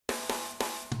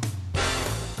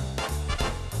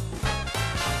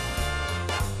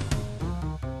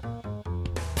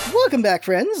Welcome back,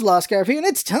 friends. Lost Scarf here, and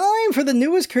it's time for the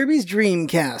newest Kirby's Dream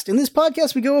Cast. In this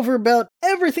podcast, we go over about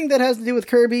everything that has to do with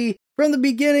Kirby from the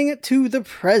beginning to the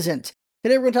present.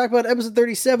 Today, we're going to talk about episode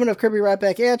 37 of Kirby Right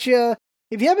Back At Ya.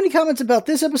 If you have any comments about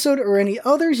this episode or any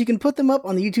others, you can put them up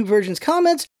on the YouTube version's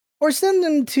comments or send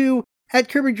them to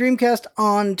 @KirbyDreamcast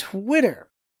on Twitter.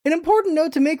 An important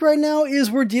note to make right now is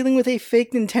we're dealing with a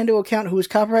fake Nintendo account who is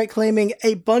copyright claiming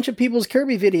a bunch of people's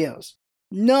Kirby videos.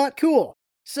 Not cool.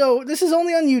 So this is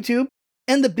only on YouTube,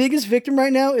 and the biggest victim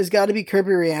right now is got to be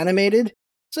Kirby Reanimated.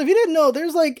 So if you didn't know,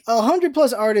 there's like 100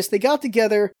 plus artists, they got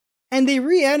together and they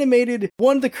reanimated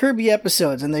one of the Kirby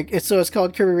episodes, and so it's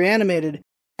called Kirby Reanimated.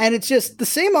 And it's just the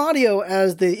same audio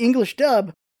as the English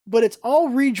dub, but it's all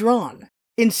redrawn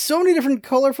in so many different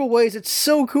colorful ways. It's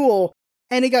so cool,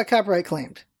 and it got copyright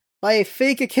claimed by a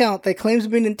fake account that claims to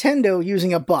be Nintendo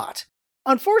using a bot.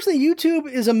 Unfortunately,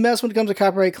 YouTube is a mess when it comes to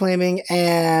copyright claiming,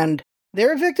 and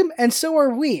they're a victim, and so are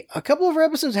we. A couple of our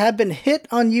episodes have been hit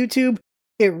on YouTube.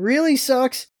 It really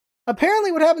sucks.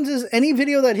 Apparently what happens is any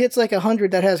video that hits like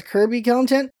 100 that has Kirby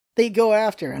content, they go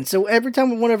after. And so every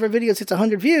time one of our videos hits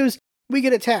 100 views, we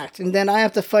get attacked. And then I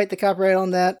have to fight the copyright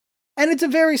on that. And it's a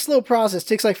very slow process. It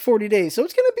takes like 40 days. So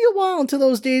it's going to be a while until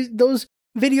those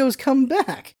videos come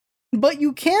back. But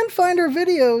you can find our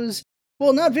videos,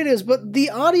 well, not videos, but the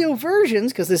audio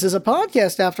versions, because this is a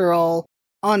podcast after all,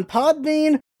 on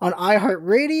Podbean, on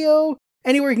iHeartRadio,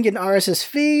 anywhere you can get an RSS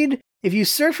feed. If you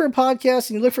search for a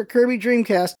podcast and you look for Kirby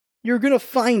Dreamcast, you're going to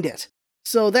find it.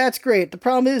 So that's great. The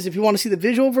problem is, if you want to see the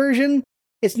visual version,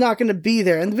 it's not going to be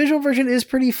there. And the visual version is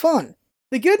pretty fun.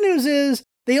 The good news is,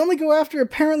 they only go after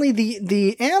apparently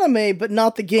the anime, but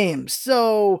not the games.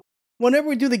 So whenever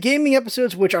we do the gaming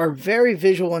episodes, which are very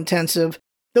visual intensive,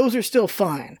 those are still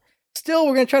fine. Still,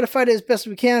 we're going to try to fight it as best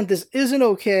we can. This isn't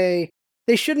okay.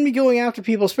 They shouldn't be going after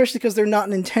people, especially because they're not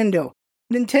Nintendo.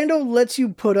 Nintendo lets you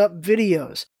put up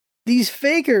videos. These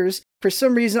fakers, for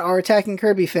some reason, are attacking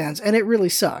Kirby fans, and it really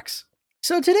sucks.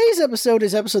 So today's episode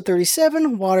is episode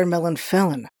 37, Watermelon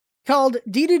Felon, called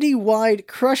DDD Wide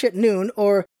Crush at Noon,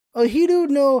 or Ohiru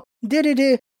no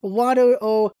DDD Wado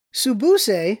o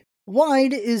Subuse.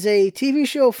 Wide is a TV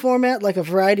show format like a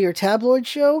variety or tabloid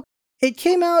show. It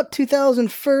came out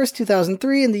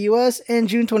 2003 in the US and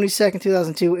June 22nd,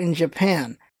 2002 in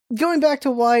Japan. Going back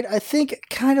to Wide, I think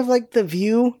kind of like The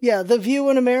View. Yeah, The View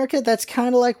in America, that's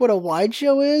kind of like what a Wide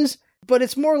show is, but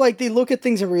it's more like they look at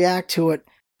things and react to it,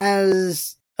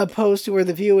 as opposed to where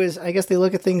The View is, I guess they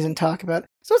look at things and talk about it.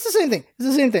 So it's the same thing. It's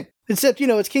the same thing. Except,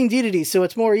 it's King Dedede, so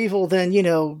it's more evil than,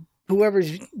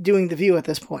 whoever's doing The View at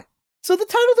this point. So the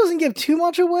title doesn't give too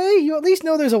much away. You at least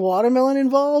know there's a watermelon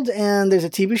involved, and there's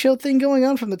a TV show thing going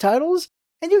on from the titles,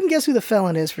 and you can guess who the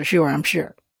felon is for sure, I'm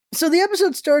sure. So the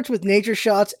episode starts with nature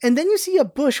shots, and then you see a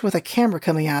bush with a camera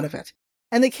coming out of it.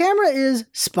 And the camera is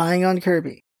spying on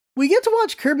Kirby. We get to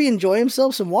watch Kirby enjoy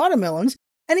himself some watermelons,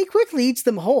 and he quickly eats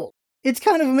them whole. It's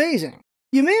kind of amazing.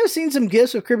 You may have seen some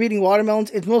gifs of Kirby eating watermelons.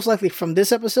 It's most likely from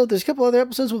this episode. There's a couple other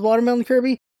episodes with Watermelon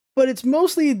Kirby, but it's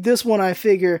mostly this one I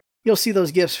figure you'll see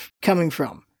those gifts coming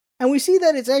from. And we see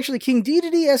that it's actually King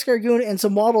Dedede, Escargoon, and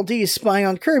some Waddle Dees spying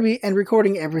on Kirby and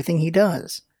recording everything he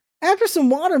does. After some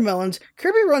watermelons,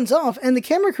 Kirby runs off, and the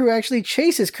camera crew actually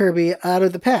chases Kirby out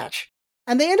of the patch.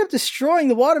 And they end up destroying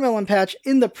the watermelon patch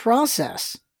in the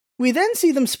process. We then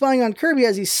see them spying on Kirby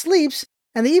as he sleeps,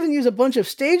 and they even use a bunch of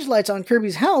stage lights on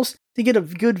Kirby's house to get a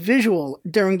good visual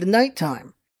during the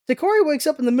nighttime. Takori wakes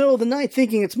up in the middle of the night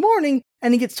thinking it's morning,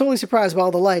 and he gets totally surprised by all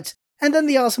the lights, and then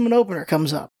the Awesome Opener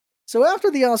comes up. So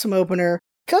after the Awesome Opener,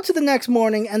 cut to the next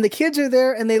morning, and the kids are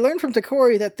there, and they learn from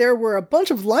Takori that there were a bunch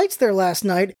of lights there last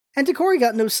night, and Takori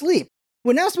got no sleep.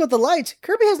 When asked about the lights,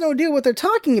 Kirby has no idea what they're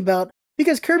talking about,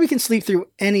 because Kirby can sleep through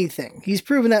anything. He's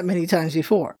proven that many times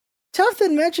before. Tuff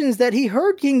then mentions that he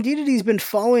heard King Dedede's been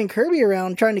following Kirby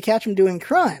around trying to catch him doing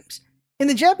crimes. In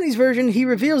the Japanese version, he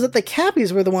reveals that the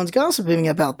Cappies were the ones gossiping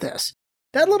about this.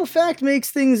 That little fact makes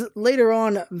things later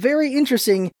on very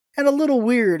interesting and a little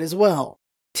weird as well.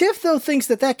 Tiff, though, thinks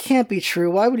that can't be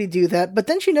true. Why would he do that? But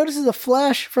then she notices a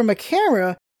flash from a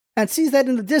camera and sees that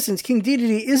in the distance, King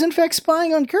Dedede is in fact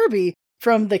spying on Kirby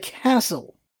from the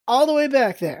castle. All the way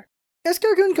back there.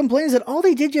 Escargoon complains that all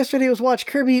they did yesterday was watch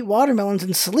Kirby eat watermelons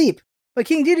and sleep. But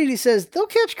King Dedede says they'll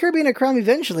catch Kirby in a crime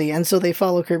eventually, and so they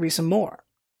follow Kirby some more.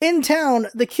 In town,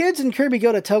 the kids and Kirby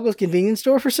go to Togo's convenience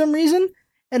store for some reason,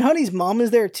 and Honey's mom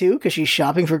is there too because she's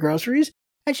shopping for groceries,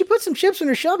 and she puts some chips in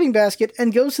her shopping basket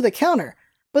and goes to the counter,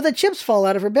 but the chips fall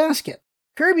out of her basket.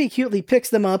 Kirby cutely picks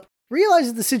them up,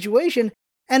 realizes the situation,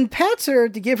 and pats her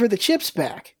to give her the chips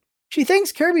back. She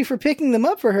thanks Kirby for picking them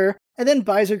up for her, and then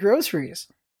buys her groceries.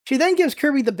 She then gives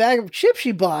Kirby the bag of chips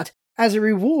she bought as a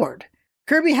reward.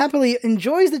 Kirby happily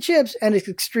enjoys the chips and is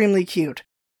extremely cute.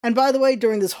 And by the way,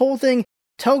 during this whole thing,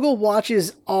 Toggle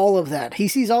watches all of that. He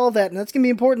sees all of that, and that's going to be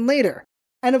important later.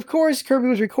 And of course, Kirby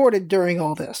was recorded during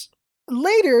all this.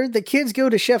 Later, the kids go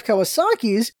to Chef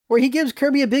Kawasaki's, where he gives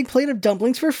Kirby a big plate of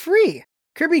dumplings for free.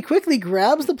 Kirby quickly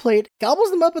grabs the plate,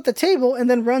 gobbles them up at the table, and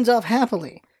then runs off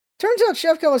happily. Turns out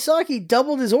Chef Kawasaki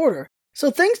doubled his order,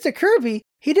 so thanks to Kirby,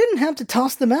 he didn't have to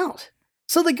toss them out.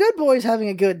 So the good boy's having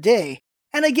a good day,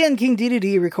 and again, King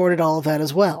Dedede recorded all of that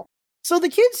as well. So the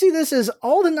kids see this as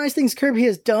all the nice things Kirby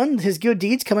has done, his good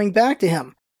deeds coming back to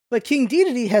him. But King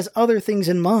Dedede has other things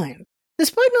in mind.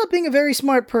 Despite not being a very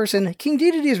smart person, King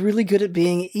Dedede is really good at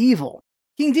being evil.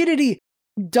 King Dedede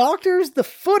doctors the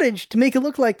footage to make it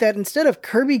look like that instead of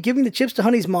Kirby giving the chips to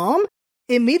Honey's mom,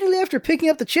 immediately after picking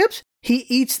up the chips, he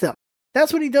eats them.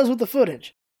 That's what he does with the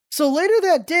footage. So later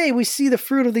that day, we see the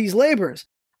fruit of these labors.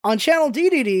 On Channel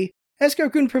DDD,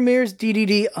 Escargoon premieres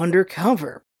DDD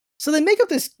Undercover. So they make up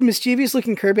this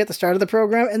mischievous-looking Kirby at the start of the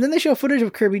program, and then they show footage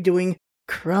of Kirby doing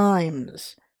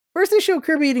crimes. First they show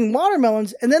Kirby eating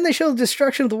watermelons, and then they show the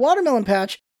destruction of the watermelon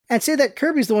patch, and say that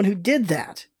Kirby's the one who did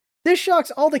that. This shocks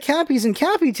all the Cappies in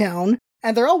Cappy Town,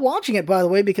 and they're all watching it, by the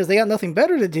way, because they got nothing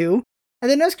better to do.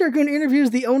 And then Escargoon interviews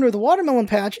the owner of the watermelon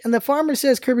patch, and the farmer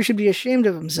says Kirby should be ashamed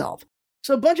of himself.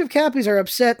 So a bunch of Cappies are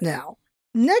upset now.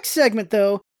 Next segment,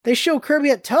 though, they show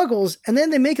Kirby at Tuggles, and then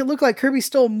they make it look like Kirby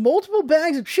stole multiple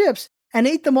bags of chips and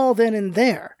ate them all then and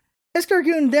there.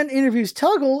 Escargoon then interviews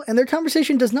Tuggle, and their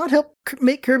conversation does not help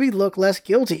make Kirby look less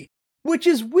guilty. Which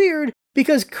is weird,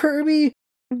 because Kirby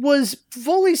was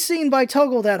fully seen by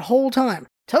Tuggle that whole time.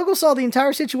 Tuggle saw the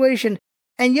entire situation,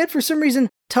 and yet for some reason,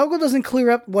 Tuggle doesn't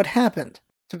clear up what happened.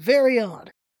 It's very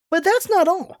odd. But that's not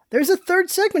all. There's a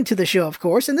third segment to the show, of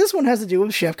course, and this one has to do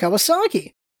with Chef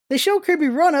Kawasaki. They show Kirby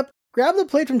run up, grab the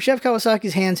plate from Chef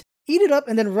Kawasaki's hands, eat it up,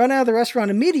 and then run out of the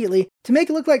restaurant immediately to make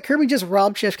it look like Kirby just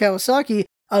robbed Chef Kawasaki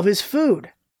of his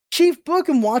food. Chief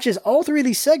Bookum watches all three of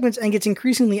these segments and gets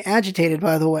increasingly agitated,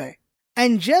 by the way.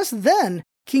 And just then,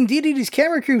 King Dedede's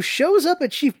camera crew shows up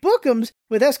at Chief Bookum's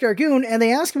with Escargoon, and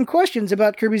they ask him questions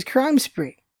about Kirby's crime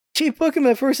spree. Chief Bookum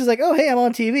at first is like, oh hey, I'm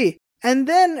on TV. And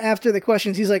then, after the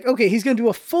questions, he's like, okay, he's going to do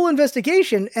a full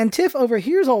investigation, and Tiff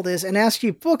overhears all this and asks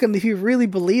Chief Bookum if he really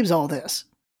believes all this.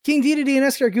 King Dedede and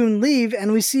Escargoon leave,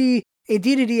 and we see a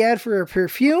Dedede ad for a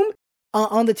perfume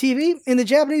on the TV. In the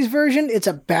Japanese version, it's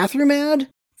a bathroom ad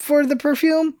for the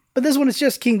perfume, but this one is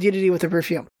just King Dedede with the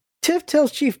perfume. Tiff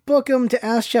tells Chief Bookum to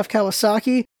ask Chef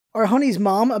Kawasaki or Honey's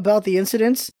mom about the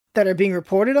incidents that are being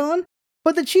reported on,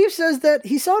 but the chief says that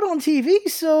he saw it on TV,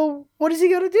 so what is he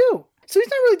going to do? So he's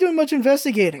not really doing much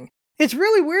investigating. It's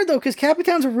really weird though, because Cappy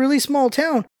Town's a really small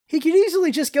town. He could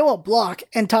easily just go a block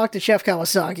and talk to Chef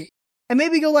Kawasaki. And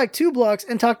maybe go like 2 blocks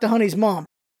and talk to Honey's mom.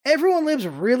 Everyone lives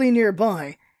really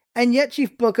nearby, and yet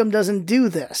Chief Bookum doesn't do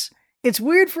this. It's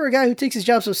weird for a guy who takes his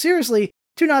job so seriously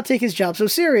to not take his job so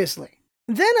seriously.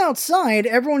 Then outside,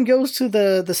 everyone goes to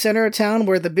the center of town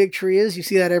where the big tree is. You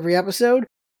see that every episode.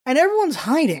 And everyone's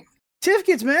hiding. Tiff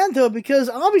gets mad though because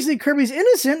obviously Kirby's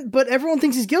innocent, but everyone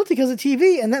thinks he's guilty because of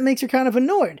TV, and that makes her kind of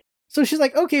annoyed. So she's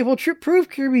like, okay, we'll prove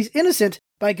Kirby's innocent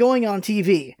by going on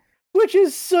TV. Which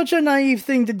is such a naive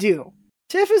thing to do.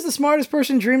 Tiff is the smartest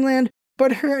person in Dreamland,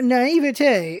 but her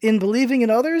naivete in believing in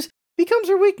others becomes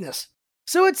her weakness.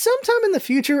 So at some time in the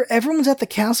future, everyone's at the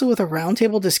castle with a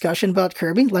roundtable discussion about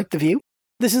Kirby, like The View.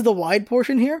 This is the wide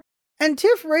portion here. And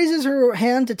Tiff raises her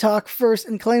hand to talk first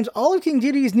and claims all of King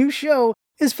Dedede's new show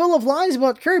is full of lies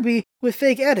about Kirby with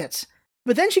fake edits.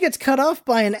 But then she gets cut off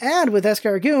by an ad with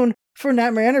Escargoon for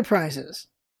Nightmare Enterprises.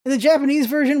 In the Japanese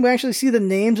version, we actually see the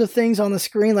names of things on the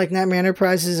screen like Nightmare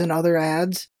Enterprises and other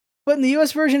ads. But in the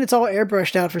US version, it's all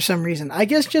airbrushed out for some reason. I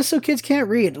guess just so kids can't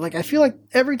read. Like, I feel like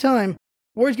every time,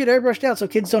 words get airbrushed out so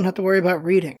kids don't have to worry about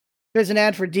reading. There's an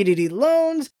ad for DDD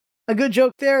loans. A good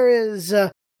joke there is,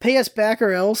 pay us back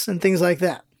or else, and things like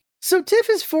that. So Tiff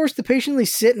is forced to patiently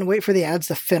sit and wait for the ads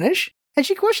to finish, and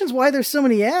she questions why there's so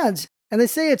many ads, and they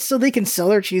say it's so they can sell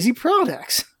their cheesy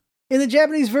products. In the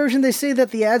Japanese version, they say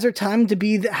that the ads are timed to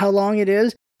be how long it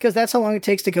is, because that's how long it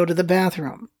takes to go to the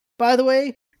bathroom. By the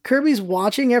way, Kirby's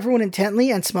watching everyone intently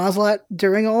and smiles a lot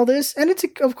during all this, and it's,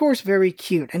 of course, very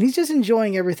cute, and he's just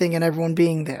enjoying everything and everyone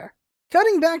being there.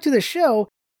 Cutting back to the show,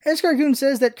 Escargoon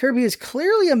says that Kirby is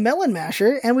clearly a melon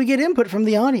masher, and we get input from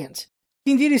the audience.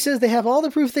 King Dedede says they have all the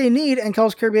proof they need and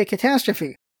calls Kirby a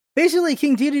catastrophe. Basically,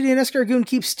 King Dedede and Escargoon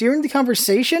keep steering the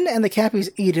conversation, and the Cappies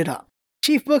eat it up.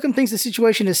 Chief Bookum thinks the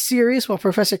situation is serious, while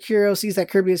Professor Kuro sees that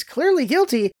Kirby is clearly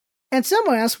guilty, and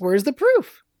someone asks where's the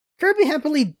proof? Kirby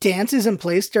happily dances in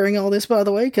place during all this, by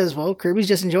the way, because, well, Kirby's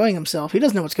just enjoying himself. He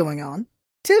doesn't know what's going on.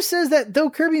 Tiff says that though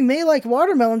Kirby may like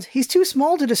watermelons, he's too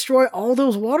small to destroy all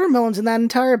those watermelons in that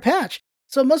entire patch,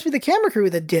 so it must be the camera crew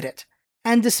that did it.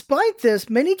 And despite this,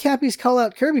 many Cappies call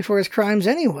out Kirby for his crimes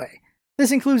anyway.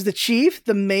 This includes the chief,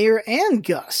 the mayor, and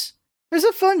Gus. There's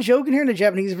a fun joke in here in the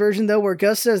Japanese version, though, where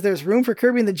Gus says there's room for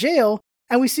Kirby in the jail,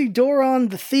 and we see Doron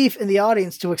the thief in the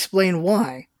audience to explain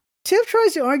why. Tiff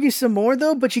tries to argue some more,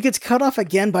 though, but she gets cut off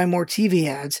again by more TV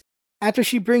ads, after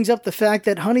she brings up the fact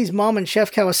that Honey's mom and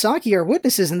Chef Kawasaki are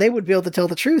witnesses and they would be able to tell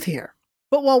the truth here.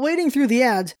 But while waiting through the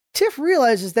ads, Tiff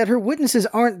realizes that her witnesses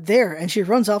aren't there and she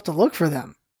runs off to look for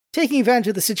them. Taking advantage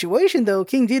of the situation, though,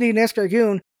 King Dedede and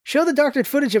Escargoon show the doctored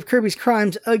footage of Kirby's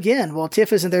crimes again while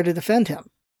Tiff isn't there to defend him.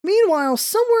 Meanwhile,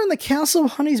 somewhere in the castle,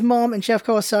 Honey's mom and Chef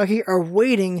Kawasaki are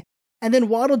waiting, and then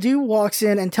Waddle Doo walks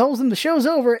in and tells them the show's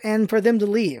over and for them to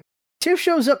leave. Tiff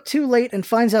shows up too late and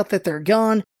finds out that they're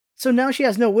gone, so now she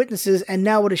has no witnesses, and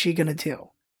now what is she gonna do?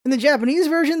 In the Japanese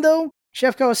version, though,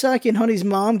 Chef Kawasaki and Honey's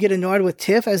mom get annoyed with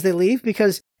Tiff as they leave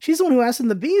because she's the one who asked them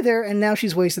to be there, and now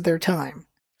she's wasted their time.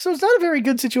 So it's not a very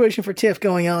good situation for Tiff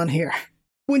going on here.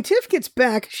 When Tiff gets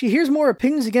back, she hears more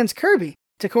opinions against Kirby.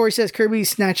 Takori says Kirby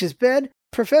snatched his bed.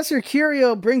 Professor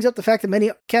Curio brings up the fact that many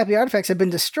Cappy artifacts have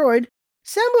been destroyed.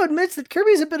 Sambo admits that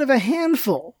Kirby's a bit of a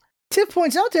handful. Tiff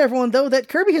points out to everyone, though, that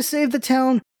Kirby has saved the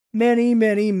town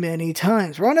many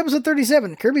times. We're on episode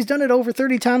 37. Kirby's done it over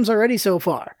 30 times already so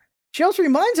far. She also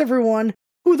reminds everyone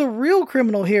who the real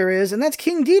criminal here is, and that's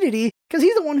King Dedede, because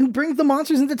he's the one who brings the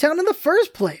monsters into town in the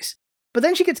first place. But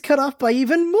then she gets cut off by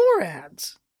even more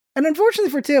ads. And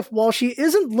unfortunately for Tiff, while she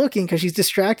isn't looking because she's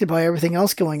distracted by everything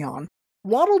else going on,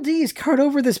 Waddle Dee's cart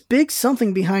over this big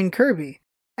something behind Kirby.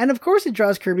 And of course it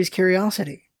draws Kirby's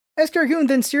curiosity. Escargoon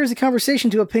then steers the conversation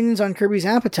to opinions on Kirby's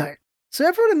appetite. So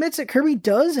everyone admits that Kirby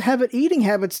does have eating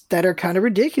habits that are kind of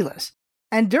ridiculous.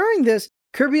 And during this,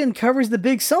 Kirby uncovers the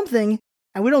big something,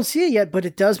 and we don't see it yet, but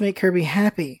it does make Kirby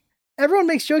happy. Everyone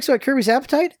makes jokes about Kirby's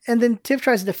appetite, and then Tiff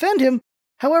tries to defend him.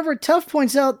 However, Tuff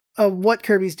points out what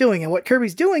Kirby's doing, and what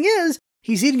Kirby's doing is,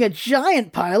 he's eating a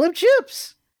giant pile of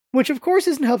chips! Which of course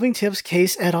isn't helping Tiff's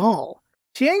case at all.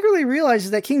 She angrily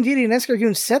realizes that King Dedede and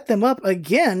Escargoon set them up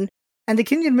again, and to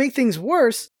continue to make things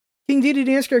worse, King Dedede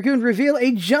and Escargoon reveal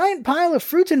a giant pile of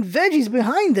fruits and veggies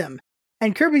behind them,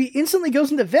 and Kirby instantly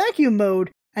goes into vacuum mode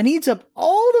and eats up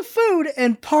all the food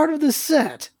and part of the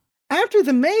set. After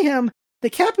the mayhem, the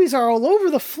Cappies are all over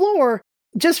the floor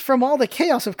just from all the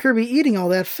chaos of Kirby eating all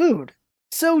that food.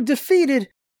 So defeated,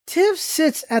 Tiff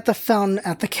sits at the fountain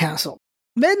at the castle.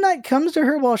 Midnight comes to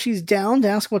her while she's down to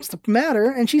ask what's the matter,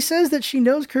 and she says that she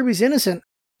knows Kirby's innocent,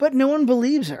 but no one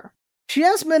believes her. She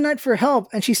asks Midnight for help,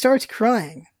 and she starts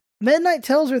crying. Midnight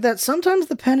tells her that sometimes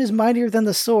the pen is mightier than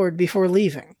the sword before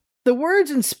leaving. The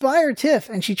words inspire Tiff,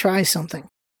 and she tries something.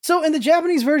 So in the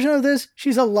Japanese version of this,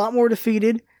 she's a lot more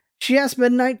defeated. She asks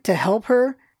Midnight to help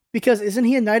her, because isn't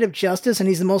he a knight of justice and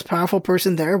he's the most powerful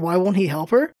person there? Why won't he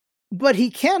help her? But he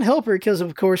can't help her because,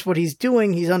 of course, what he's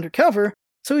doing, he's undercover,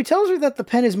 so he tells her that the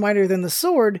pen is mightier than the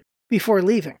sword before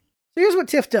leaving. So here's what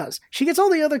Tiff does. She gets all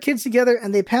the other kids together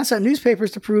and they pass out newspapers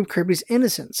to prove Kirby's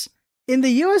innocence. In the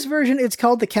US version, it's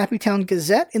called the Cappytown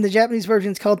Gazette. In the Japanese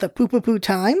version, it's called the Poo-Poo-Poo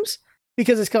Times,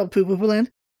 because it's called Poo-Poo-Poo Land.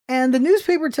 And the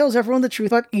newspaper tells everyone the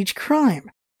truth about each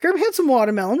crime. Kirby had some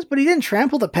watermelons, but he didn't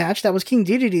trample the patch. That was King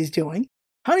Dedede's doing.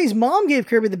 Honey's mom gave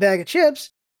Kirby the bag of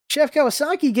chips. Chef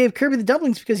Kawasaki gave Kirby the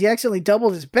dumplings because he accidentally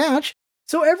doubled his batch.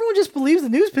 So everyone just believes the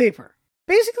newspaper.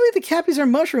 Basically, the Cappies are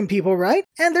mushroom people, right?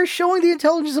 And they're showing the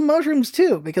intelligence of mushrooms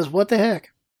too, because what the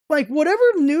heck? Like, whatever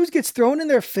news gets thrown in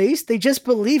their face, they just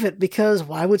believe it, because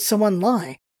why would someone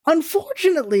lie?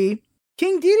 Unfortunately,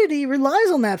 King Dedede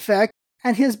relies on that fact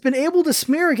and has been able to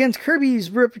smear against Kirby's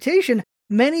reputation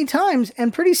many times,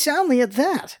 and pretty soundly at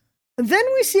that. Then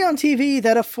we see on TV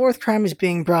that a fourth crime is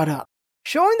being brought up.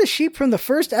 Showing the sheep from the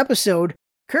first episode,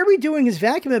 Kirby doing his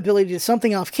vacuum ability to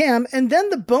something off cam, and then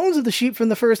the bones of the sheep from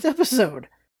the first episode.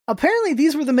 Apparently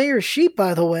these were the mayor's sheep,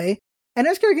 by the way, and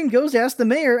Escargoon goes to ask the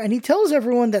mayor, and he tells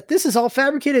everyone that this is all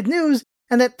fabricated news,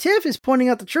 and that Tiff is pointing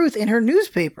out the truth in her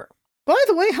newspaper. By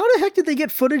the way, how the heck did they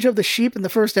get footage of the sheep in the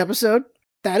first episode?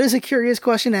 That is a curious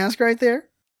question to ask right there.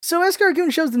 So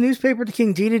Escargoon shows the newspaper to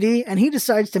King Dedede, and he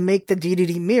decides to make the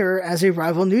Dedede Mirror as a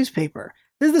rival newspaper.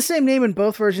 This is the same name in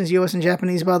both versions, US and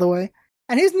Japanese, by the way.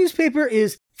 And his newspaper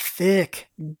is thick,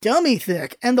 dummy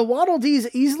thick, and the Waddle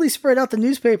Dees easily spread out the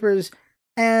newspapers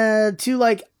to,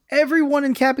 like, everyone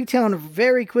in Cappytown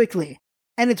very quickly.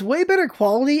 And it's way better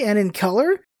quality and in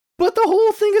color, but the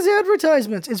whole thing is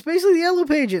advertisements. It's basically the Yellow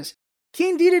Pages.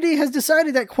 King Dedede has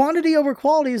decided that quantity over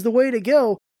quality is the way to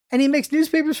go, and he makes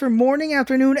newspapers for morning,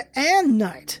 afternoon, and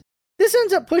night. This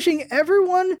ends up pushing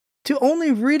everyone to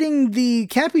only reading the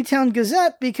Cappytown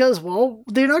Gazette because, well,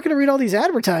 they're not going to read all these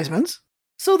advertisements.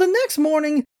 So the next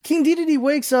morning, King Dedede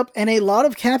wakes up and a lot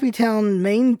of Cappytown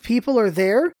main people are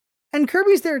there, and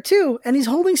Kirby's there too, and he's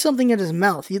holding something in his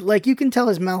mouth. You can tell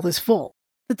his mouth is full.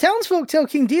 The townsfolk tell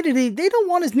King Dedede they don't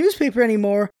want his newspaper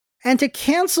anymore and to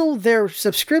cancel their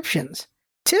subscriptions.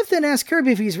 Tiff then asks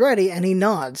Kirby if he's ready, and he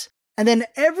nods. And then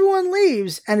everyone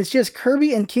leaves, and it's just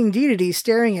Kirby and King Dedede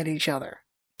staring at each other.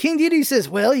 King Dedede says,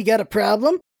 well, you got a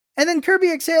problem? And then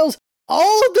Kirby exhales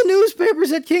all of the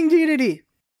newspapers at King Dedede.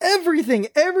 Everything,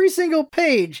 every single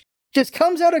page just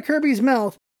comes out of Kirby's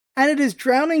mouth, and it is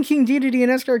drowning King Dedede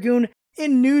and Escargoon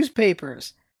in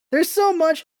newspapers. There's so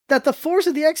much that the force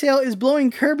of the exhale is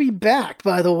blowing Kirby back,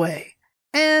 by the way.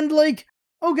 And,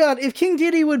 oh god, if King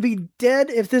Dedede would be dead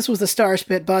if this was the Star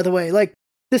Spit, by the way.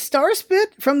 The Star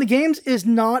Spit from the games is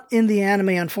not in the anime,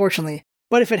 unfortunately.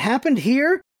 But if it happened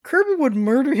here, Kirby would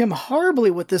murder him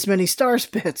horribly with this many Star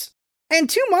Spits. And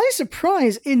to my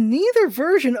surprise, in neither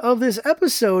version of this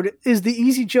episode is the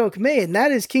easy joke made, and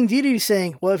that is King Dedede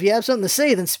saying, well, if you have something to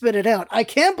say, then spit it out. I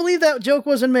can't believe that joke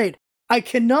wasn't made. I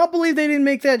cannot believe they didn't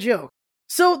make that joke.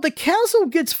 So the castle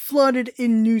gets flooded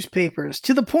in newspapers,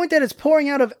 to the point that it's pouring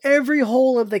out of every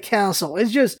hole of the castle.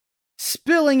 It's just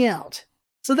spilling out.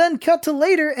 So then cut to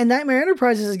later, and Nightmare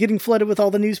Enterprises is getting flooded with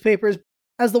all the newspapers,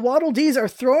 as the Waddle Dees are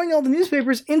throwing all the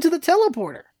newspapers into the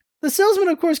teleporter. The salesman,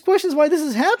 of course, questions why this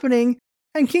is happening,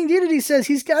 and King Dedede says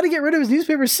he's got to get rid of his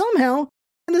newspapers somehow,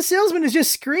 and the salesman is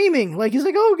just screaming, he's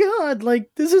like, oh god,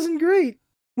 this isn't great.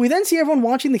 We then see everyone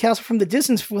watching the castle from the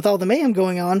distance with all the mayhem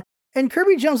going on, and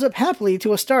Kirby jumps up happily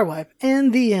to a star wipe,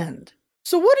 and the end.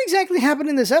 So what exactly happened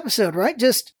in this episode, right?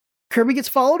 Just Kirby gets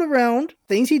followed around,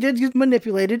 things he did get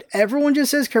manipulated, everyone just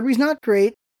says Kirby's not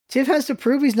great, Tiff has to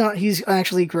prove he's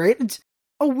actually great. It's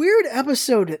a weird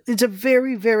episode. It's a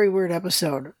very, very weird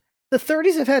episode. The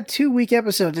 30s have had 2 weak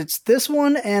episodes. It's this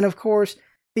one, and of course,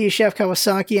 the Chef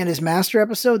Kawasaki and his master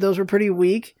episode. Those were pretty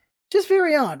weak. Just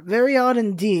very odd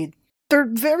indeed. They're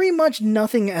very much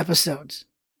nothing episodes.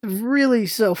 Really,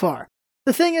 so far.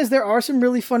 The thing is, there are some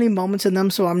really funny moments in them,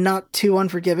 so I'm not too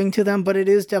unforgiving to them, but it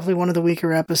is definitely one of the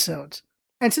weaker episodes.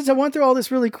 And since I went through all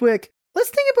this really quick, let's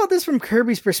think about this from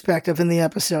Kirby's perspective in the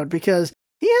episode, because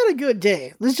he had a good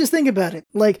day. Let's just think about it.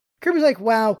 Kirby's like,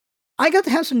 wow, I got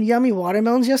to have some yummy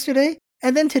watermelons yesterday,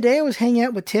 and then today I was hanging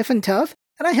out with Tiff and Tuff,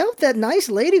 and I helped that nice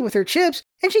lady with her chips,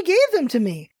 and she gave them to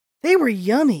me. They were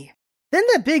yummy. Then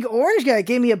that big orange guy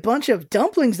gave me a bunch of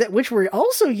dumplings which were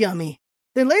also yummy.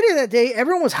 Then later that day,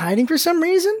 everyone was hiding for some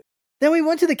reason. Then we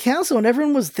went to the castle and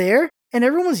everyone was there, and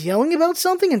everyone was yelling about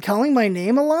something and calling my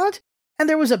name a lot, and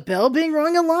there was a bell being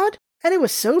rung a lot, and it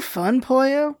was so fun,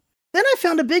 Poyo. Then I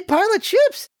found a big pile of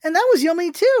chips, and that was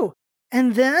yummy too.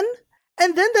 And then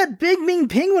that big mean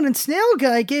penguin and snail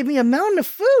guy gave me a mountain of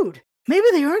food. Maybe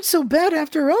they aren't so bad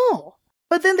after all.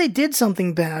 But then they did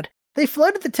something bad. They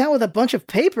flooded the town with a bunch of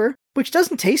paper, which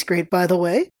doesn't taste great, by the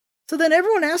way. So then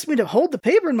everyone asked me to hold the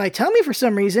paper in my tummy for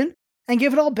some reason and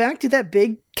give it all back to that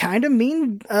big, kind of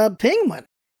mean penguin.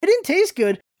 It didn't taste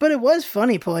good, but it was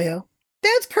funny, Poyo.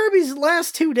 That's Kirby's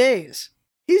last 2 days.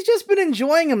 He's just been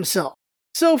enjoying himself.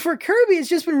 So for Kirby, it's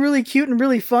just been really cute and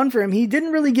really fun for him. He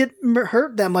didn't really get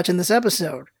hurt that much in this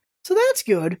episode. So that's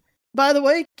good. By the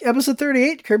way, episode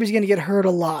 38, Kirby's going to get hurt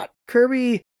a lot.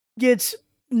 Kirby gets...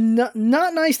 not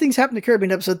nice things happen to Kirby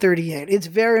in episode 38. It's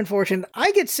very unfortunate.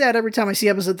 I get sad every time I see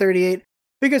episode 38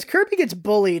 because Kirby gets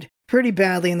bullied pretty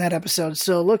badly in that episode,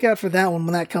 so look out for that one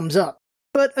when that comes up.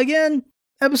 But again,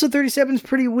 episode 37 is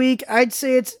pretty weak. I'd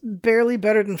say it's barely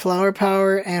better than Flower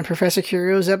Power and Professor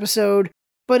Curio's episode,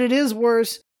 but it is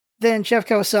worse than Chef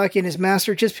Kawasaki and his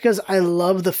master just because I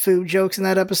love the food jokes in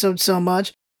that episode so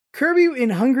much. Kirby in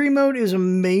Hungry Mode is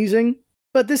amazing,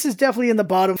 but this is definitely in the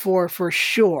bottom 4 for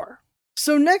sure.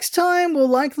 So next time will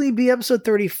likely be episode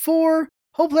 34.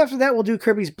 Hopefully after that we'll do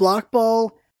Kirby's Block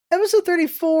Ball. Episode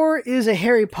 34 is a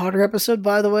Harry Potter episode,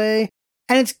 by the way.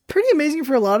 And it's pretty amazing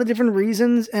for a lot of different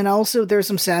reasons. And also there's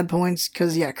some sad points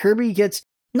because, Kirby gets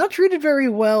not treated very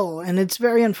well. And it's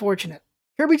very unfortunate.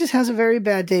 Kirby just has a very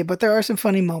bad day, but there are some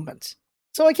funny moments.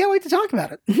 So I can't wait to talk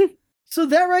about it. So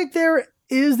that right there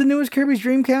is the newest Kirby's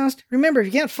Dreamcast. Remember, if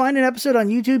you can't find an episode on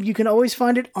YouTube, you can always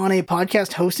find it on a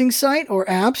podcast hosting site or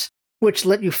apps which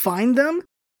let you find them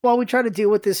while we try to deal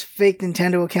with this fake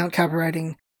Nintendo account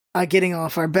copywriting getting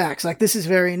off our backs. This is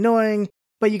very annoying,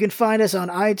 but you can find us on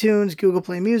iTunes, Google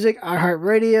Play Music,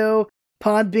 iHeartRadio,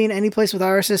 Podbean, any place with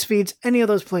RSS feeds, any of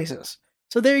those places.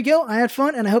 So there you go. I had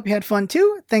fun, and I hope you had fun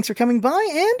too. Thanks for coming by,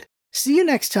 and see you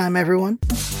next time, everyone.